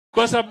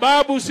kwa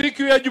sababu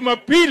siku ya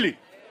Jumapili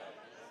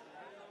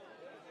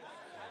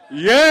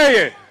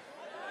yeye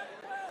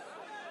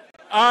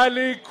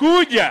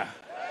alikuja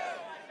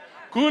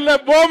kule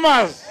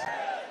Bomas,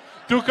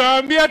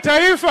 tukaambia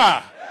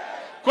taifa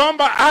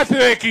kwamba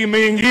earthquake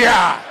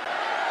imeingia.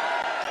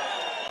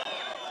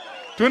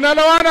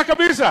 Tunalawana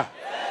kabisa.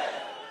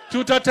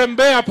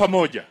 Tutatembea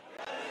pamoja.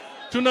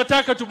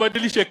 Tunataka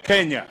tubadilishe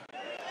Kenya.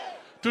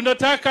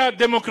 Tunataka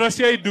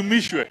demokrasia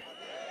idumishwe.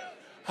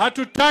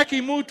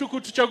 Hatutaki mtu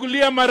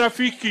kutuchagulia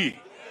marafiki.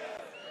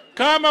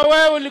 Kama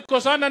wewe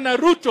ulikosana na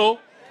Ruto,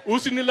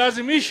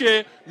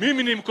 usinilazimishe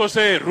mimi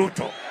nimkosee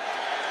Ruto.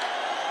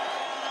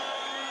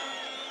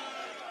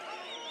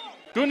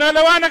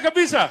 Tunaelewana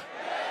kabisa.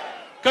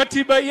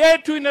 Katiba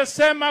yetu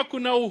inasema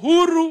kuna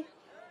uhuru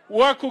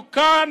wa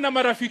kukaa na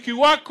marafiki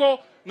wako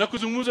na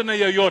kuzungumza na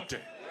yeyote.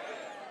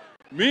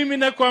 Mimi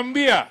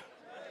nakwambia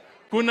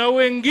kuna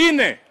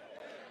wengine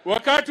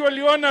wakati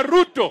waliona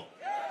Ruto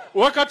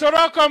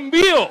wakatoroka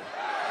mbio.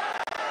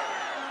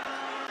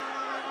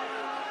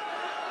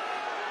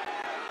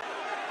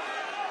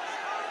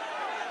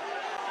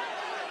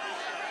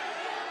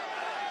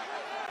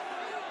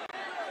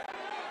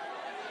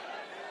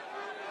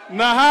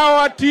 Na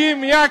hawa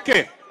team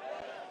yake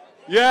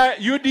ya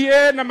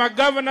UDA na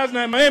magovernors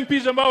na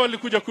MPs ambao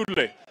walikuja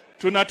kule,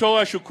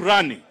 tunatoa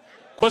shukrani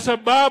kwa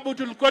sababu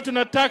tulikuwa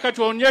tunataka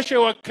tuonyeshe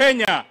wa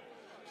Kenya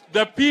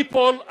the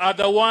people are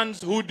the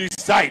ones who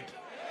decide.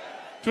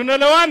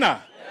 Tunaelewana?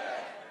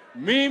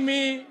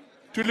 Mimi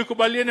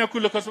tulikubaliana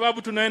kule kwa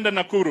sababu tunaenda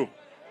Nakuru.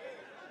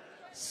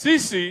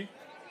 Sisi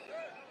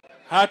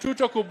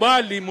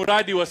hatutakubali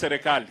muradi wa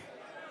serikali.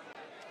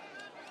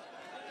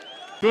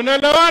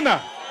 Tunaelewana?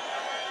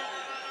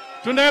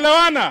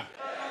 Tunaelewana?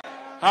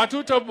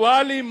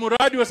 Hatutakubali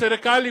muradi wa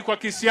serikali kwa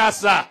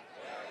kisiasa.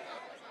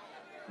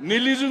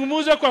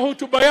 Nilizungumza kwa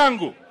hotuba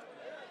yangu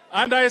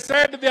and I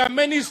said there are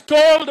many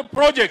stalled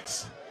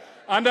projects,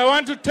 and I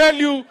want to tell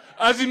you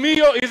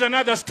Azimio is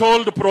another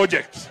stalled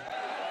project.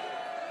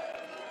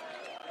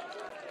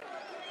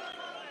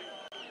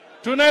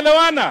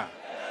 Tunaelewana?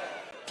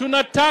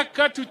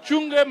 Tunataka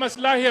tuchunge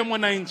maslahi ya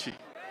mwananchi.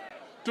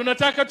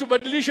 Tunataka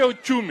tubadilishe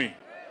uchumi.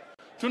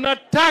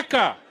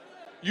 Tunataka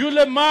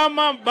yule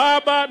mama,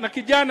 baba na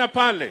kijana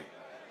pale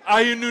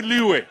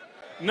ainuliwe.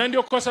 Na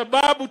ndio kwa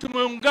sababu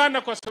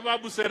tumeungana, kwa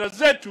sababu sera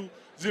zetu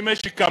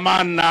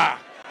zimeshikamana.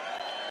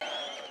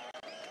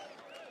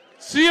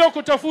 Sio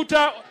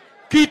kutafuta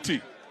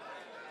kiti.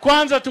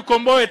 Kwanza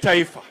tukomboe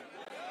taifa.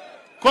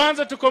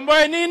 Kwanza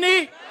tukomboe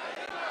nini?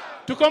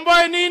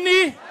 Tukomboe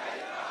nini?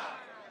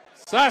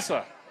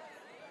 Sasa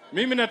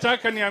mimi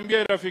nataka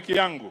niambie rafiki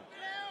yangu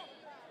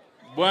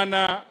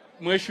Bwana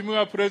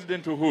Mheshimiwa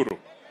President Uhuru,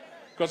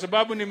 kwa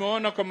sababu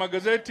nimeona kwa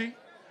magazeti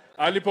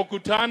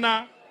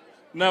alipokutana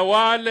na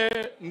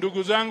wale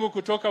ndugu zangu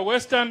kutoka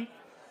Western,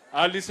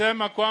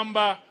 alisema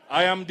kwamba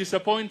I am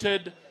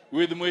disappointed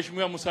with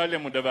Mheshimiwa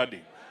Mudavadi.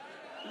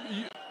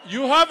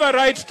 You have a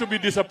right to be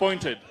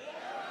disappointed.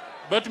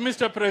 But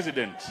Mr.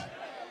 President,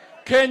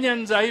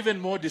 Kenyans are even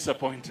more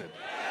disappointed.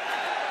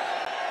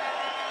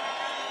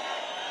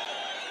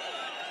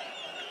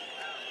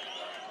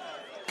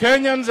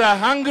 Kenyans are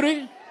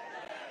hungry.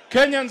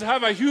 Kenyans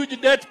have a huge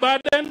debt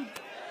burden.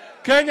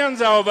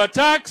 Kenyans are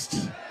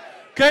overtaxed.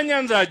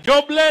 Kenyans are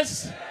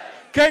jobless.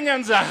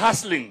 Kenyans are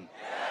hustling.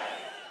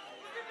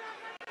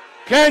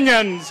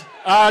 Kenyans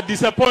are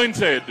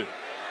disappointed.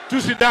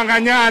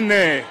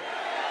 Tusidanganyane.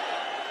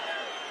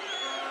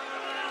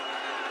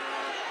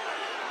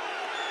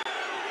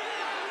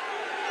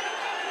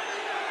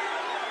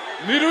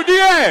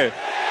 Nirudie.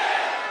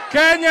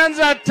 Kenyans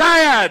are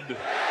tired.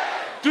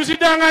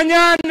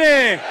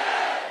 Tusidanganyane.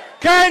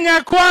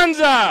 Kenya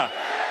kwanza.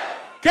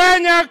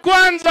 Kenya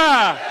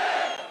kwanza.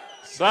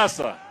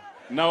 Sasa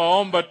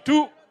nawaomba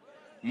tu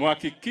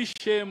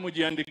muhakikishe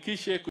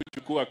mujiandikishe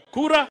kuchukua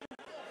kura,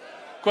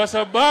 kwa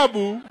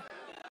sababu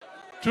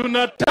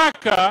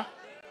tunataka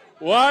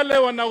wale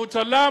wana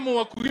utaalamu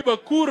wa kuiba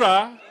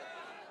kura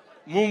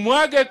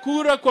mumwage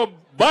kura kwa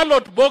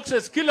ballot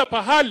boxes kila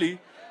pahali,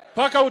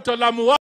 paka utaalamu